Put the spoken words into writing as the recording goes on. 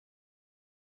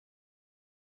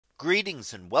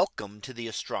Greetings and welcome to the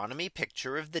Astronomy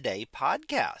Picture of the Day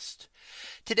podcast.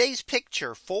 Today's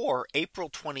picture for April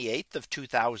 28th of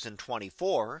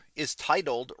 2024 is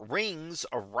titled Rings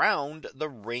Around the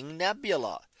Ring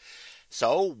Nebula.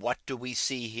 So what do we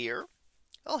see here?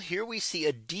 Well, here we see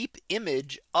a deep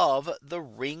image of the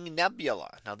Ring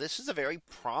Nebula. Now, this is a very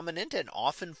prominent and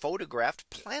often photographed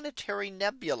planetary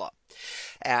nebula.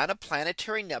 And a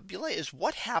planetary nebula is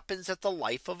what happens at the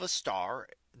life of a star,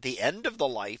 the end of the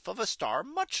life of a star,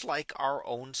 much like our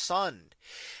own sun.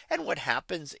 And what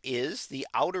happens is the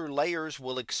outer layers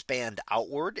will expand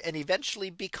outward and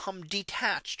eventually become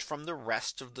detached from the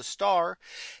rest of the star,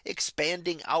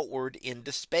 expanding outward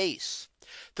into space.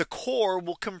 The core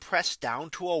will compress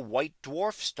down to a white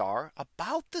dwarf star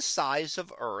about the size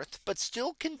of Earth, but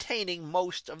still containing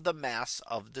most of the mass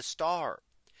of the star.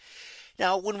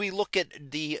 Now, when we look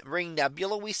at the Ring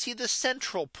Nebula, we see the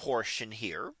central portion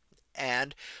here.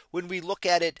 And when we look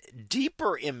at it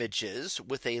deeper images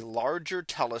with a larger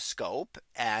telescope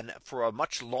and for a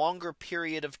much longer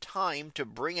period of time to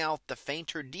bring out the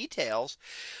fainter details,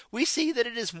 we see that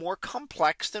it is more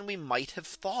complex than we might have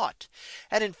thought.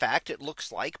 And in fact, it looks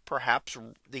like perhaps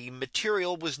the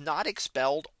material was not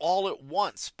expelled all at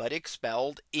once, but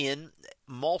expelled in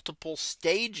multiple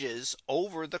stages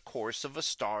over the course of a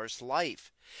star's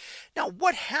life. Now,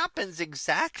 what happens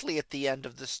exactly at the end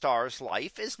of the star's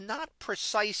life is not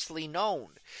precisely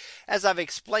known. As I've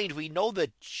explained, we know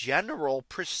the general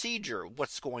procedure.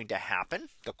 What's going to happen?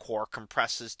 The core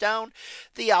compresses down,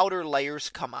 the outer layers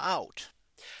come out.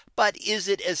 But is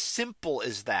it as simple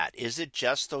as that? Is it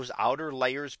just those outer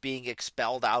layers being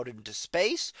expelled out into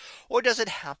space? Or does it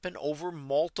happen over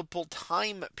multiple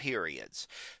time periods?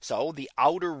 So the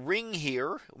outer ring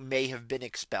here may have been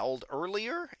expelled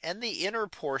earlier and the inner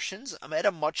portions at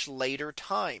a much later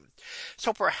time.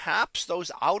 So perhaps those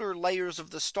outer layers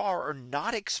of the star are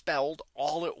not expelled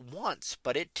all at once,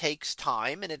 but it takes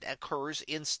time and it occurs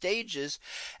in stages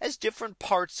as different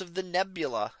parts of the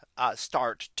nebula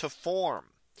start to form.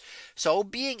 So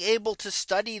being able to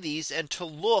study these and to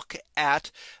look at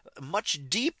much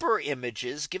deeper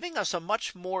images, giving us a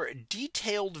much more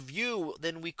detailed view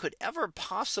than we could ever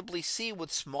possibly see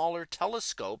with smaller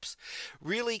telescopes,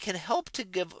 really can help to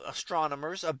give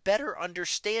astronomers a better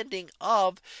understanding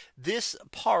of this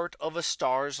part of a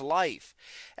star's life.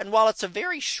 And while it's a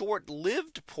very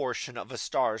short-lived portion of a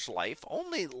star's life,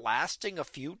 only lasting a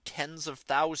few tens of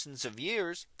thousands of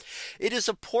years, it is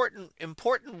important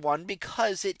one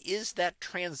because it is that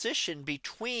transition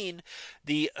between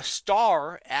the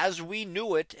star as we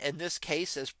knew it, in this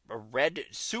case as a red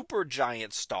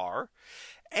supergiant star,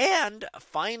 and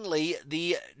finally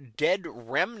the dead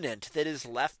remnant that is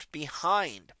left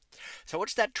behind. So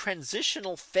it's that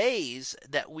transitional phase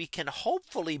that we can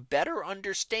hopefully better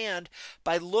understand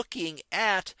by looking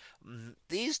at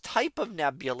these type of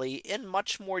nebulae in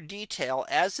much more detail,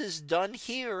 as is done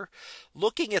here,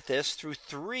 looking at this through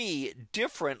 3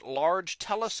 different large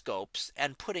telescopes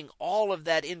and putting all of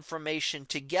that information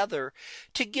together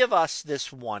to give us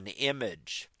this one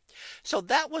image. So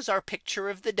that was our picture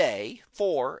of the day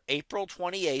for April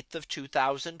 28th of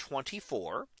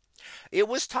 2024. It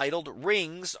was titled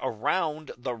Rings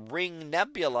Around the Ring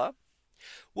Nebula.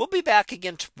 We'll be back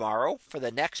again tomorrow for the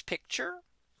next picture,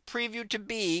 previewed to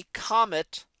be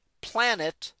Comet,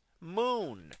 Planet,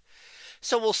 Moon.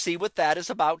 So we'll see what that is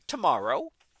about tomorrow.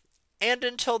 And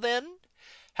until then,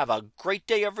 have a great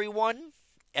day, everyone,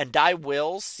 and I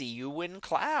will see you in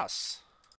class.